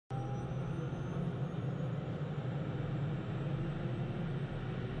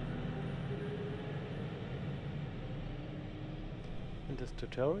this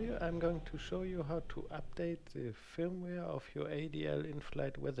tutorial I'm going to show you how to update the firmware of your ADL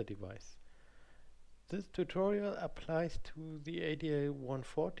in-flight weather device. This tutorial applies to the ADL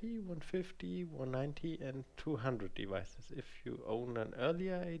 140, 150, 190 and 200 devices. If you own an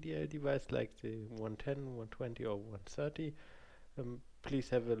earlier ADL device like the 110, 120 or 130, please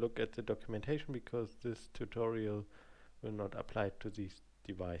have a look at the documentation because this tutorial will not apply to these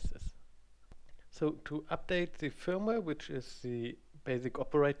devices. So to update the firmware, which is the basic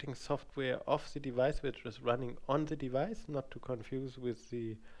operating software of the device, which is running on the device, not to confuse with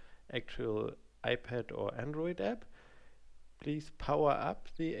the actual iPad or Android app, please power up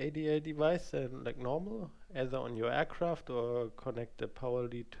the ADL device like normal, either on your aircraft or connect the power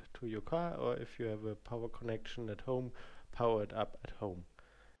lead to your car, or if you have a power connection at home, power it up at home.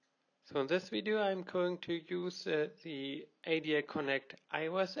 So in this video I'm going to use the ADLConnect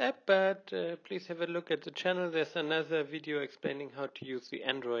iOS app, but please have a look at the channel. There's another video explaining how to use the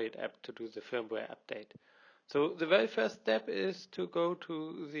Android app to do the firmware update. So the very first step is to go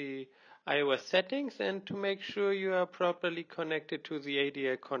to the iOS settings and to make sure you are properly connected to the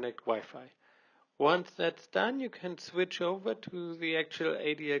ADLConnect Wi-Fi. Once that's done, you can switch over to the actual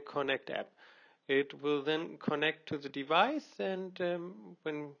ADLConnect app. It will then connect to the device, and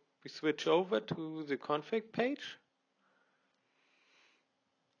when we switch over to the config page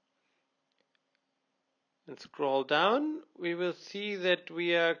and scroll down, we will see that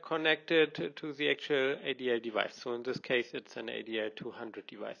we are connected to the actual ADL device. So in this case, it's an ADL 200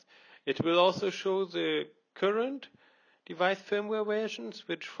 device. It will also show the current device firmware versions,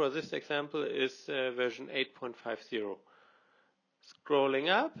 which for this example is version 8.50. Scrolling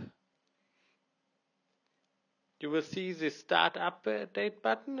up, you will see the Start Update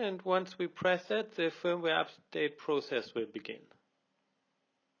button, and once we press that, the firmware update process will begin.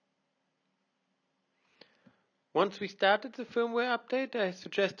 Once we started the firmware update, I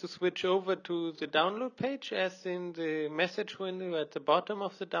suggest to switch over to the download page. As in the message window at the bottom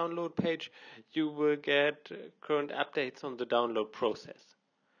of the download page, you will get current updates on the download process.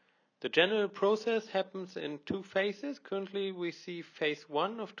 The general process happens in two phases. Currently we see phase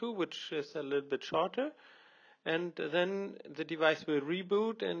 1 of 2, which is a little bit shorter. And then the device will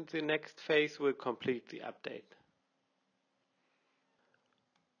reboot and the next phase will complete the update.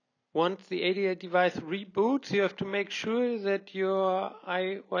 Once the ADL device reboots, you have to make sure that your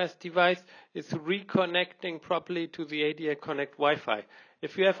iOS device is reconnecting properly to the ADLConnect Wi-Fi.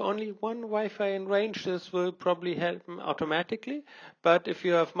 If you have only one Wi-Fi in range, this will probably happen automatically. But if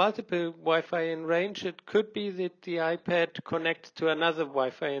you have multiple Wi-Fi in range, it could be that the iPad connects to another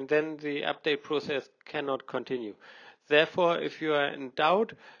Wi-Fi and then the update process cannot continue. Therefore, if you are in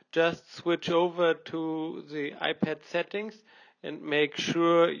doubt, just switch over to the iPad settings and make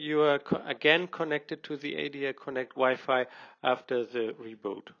sure you are again connected to the ADLConnect Wi-Fi after the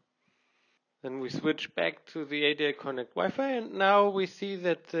reboot. Then we switch back to the ADLConnect Wi-Fi, and now we see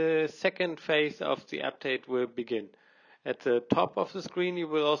that the second phase of the update will begin. At the top of the screen you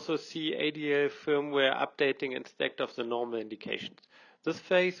will also see ADL firmware updating instead of the normal indications. This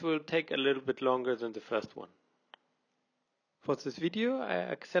phase will take a little bit longer than the first one. For this video I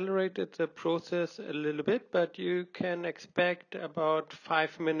accelerated the process a little bit, but you can expect about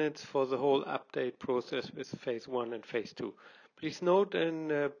 5 minutes for the whole update process with phase 1 and phase 2. Please note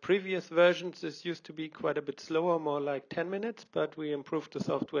in previous versions this used to be quite a bit slower, more like 10 minutes, but we improved the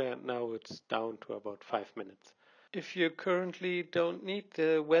software and now it's down to about 5 minutes. If you currently don't need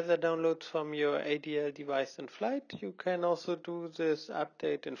the weather downloads from your ADL device in flight, you can also do this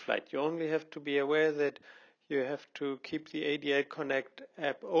update in flight. You only have to be aware that you have to keep the ADLConnect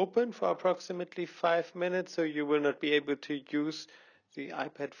app open for approximately 5 minutes, so you will not be able to use the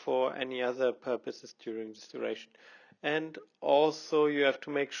iPad for any other purposes during this duration. And also you have to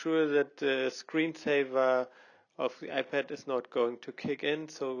make sure that the screensaver of the iPad is not going to kick in,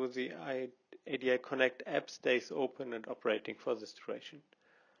 so the ADLConnect app stays open and operating for this duration.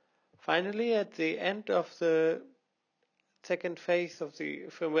 Finally, at the end of the second phase of the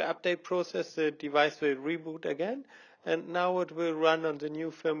firmware update process, the device will reboot again, and now it will run on the new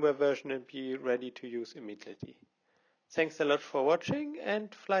firmware version and be ready to use immediately. Thanks a lot for watching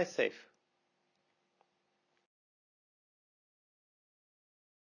and fly safe.